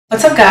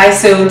What's up guys?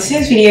 So in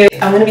today's video,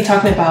 I'm going to be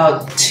talking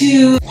about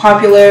two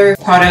popular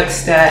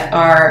products that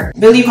are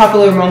really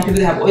popular among people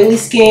that have oily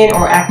skin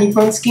or acne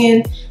prone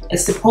skin.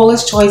 It's the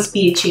PAULA'S Choice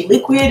BHA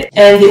liquid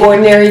and the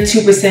ordinary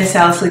 2%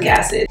 salicylic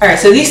acid. Alright,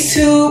 so these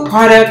two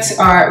products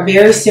are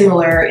very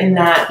similar in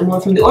that the one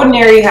from the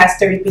ordinary has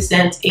 30%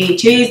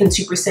 AHAs and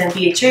 2%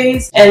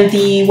 BHAs, and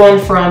the one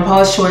from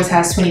PAULA'S Choice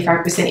has 25%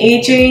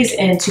 AHAs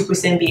and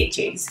 2%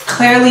 BHAs.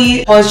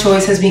 Clearly, PAULA'S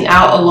Choice has been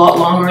out a lot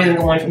longer than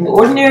the one from the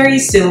ordinary,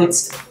 so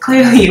it's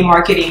clearly a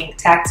marketing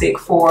tactic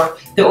for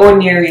the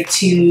ordinary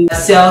to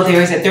sell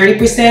theirs at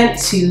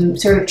 30% to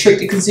sort of trick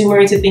the consumer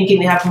into thinking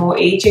they have more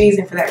AHAs,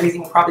 and for that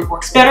reason it probably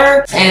works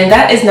better. And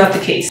that is not the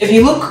case. If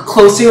you look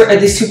closer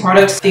at these two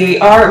products, they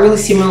are really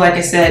similar, like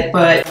I said,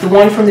 but the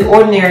one from the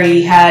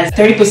ordinary has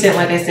 30%,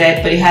 like I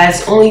said, but it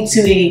has only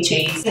 2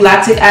 AHAs,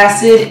 lactic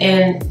acid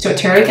and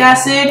tartaric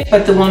acid,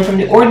 but the one from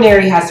the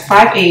ordinary has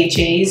 5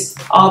 AHAs,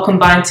 all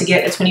combined to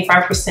get a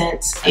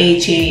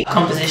 25% AHA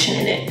composition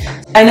in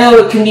it. I know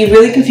it can be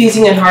really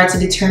confusing and hard to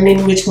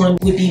determine which one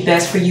would be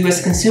best for you as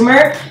a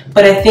consumer,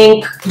 but I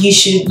think you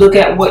should look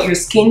at what your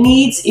skin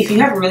needs. If you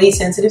have really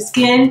sensitive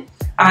skin,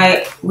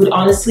 I would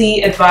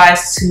honestly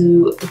advise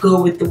to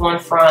go with the one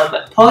from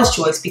PAULA'S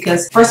Choice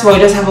because first of all, it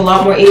does have a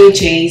lot more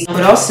AHAs,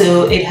 but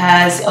also it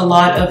has a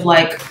lot of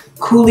like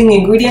cooling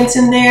ingredients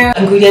in there,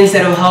 ingredients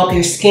that will help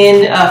your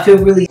skin feel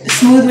really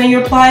smooth when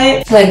you apply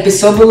it, like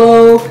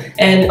bisoprolol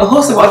and a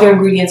host of other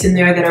ingredients in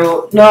there that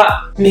will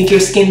not make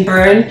your skin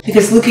burn.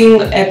 Because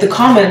looking at the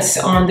comments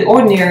on the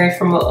ordinary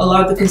from a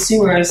lot of the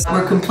consumers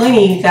were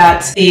complaining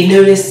that they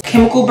noticed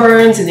chemical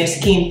burns in their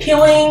skin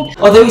peeling,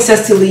 although it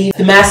says to leave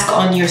the mask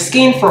on your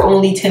skin for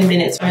only 10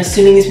 minutes. I'm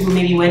assuming these people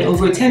maybe went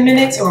over 10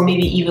 minutes or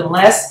maybe even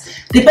less.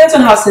 Depends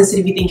on how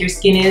sensitive you think your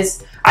skin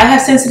is. I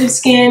have sensitive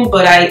skin,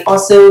 but I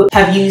also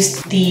have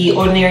used the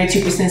ordinary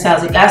 2%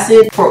 salicylic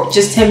acid for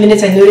just 10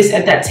 minutes. I noticed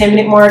at that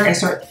 10-minute mark, I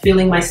start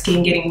feeling my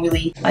skin getting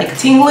really like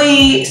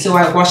tingly, so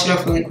I wash it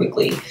off really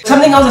quickly.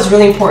 Something else that's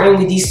really important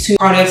with these two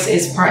products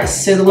is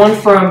price. So the one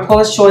from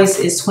PAULA'S Choice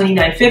is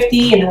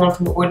 $29.50 and the one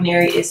from the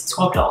ordinary is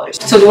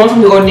 $12. So the one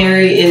from the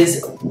ordinary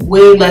is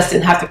way less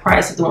than half the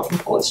price of the one from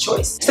PAULA'S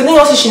Choice. Something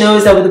else you should know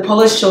is that with the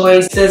PAULA'S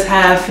Choice, it does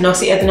have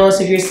phenoxyethanol,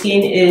 so if your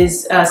skin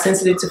is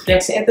sensitive to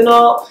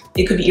phenoxyethanol,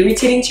 it could be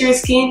irritating to your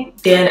skin,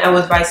 then I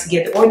would advise to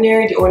get the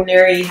ordinary. The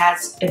ordinary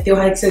has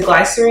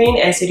ethylhexylglycerine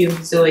and sodium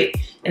benzoate,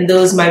 and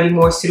those might be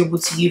more suitable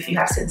to you if you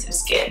have sensitive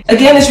skin.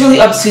 Again, it's really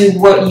up to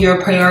what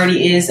your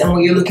priority is and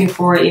what you're looking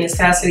for in a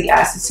salicylic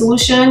acid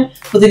solution.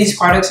 Both of these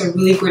products are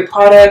really great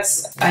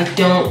products. I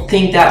don't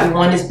think that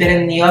one is better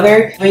than the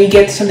other. When you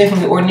get something from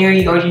the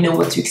ordinary, you already know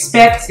what to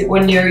expect. The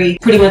ordinary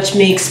pretty much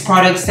makes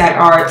products that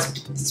are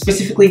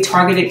specifically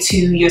targeted to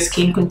your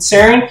skin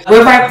concern,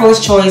 whereby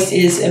PAULA'S Choice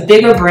is a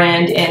bigger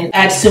brand and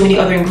adds so many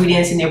other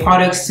ingredients in their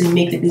products to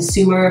make the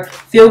consumer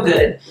feel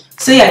good.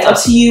 So yeah, it's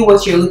up to you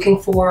what you're looking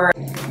for.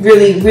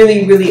 Really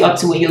up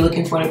to what you're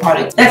looking for in a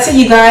product. That's it,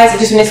 you guys. I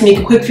just wanted to make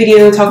a quick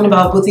video talking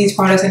about both these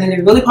products. I know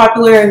they're really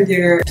popular and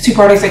they're two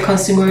products that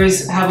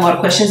consumers have a lot of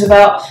questions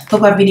about.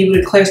 Hope I've been able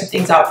to clear some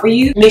things out for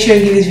you. Make sure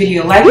to give this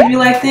video a like if you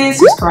like this,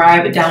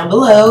 subscribe down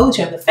below,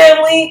 join the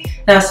family,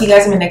 and I'll see you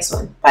guys in my next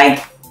one.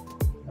 Bye!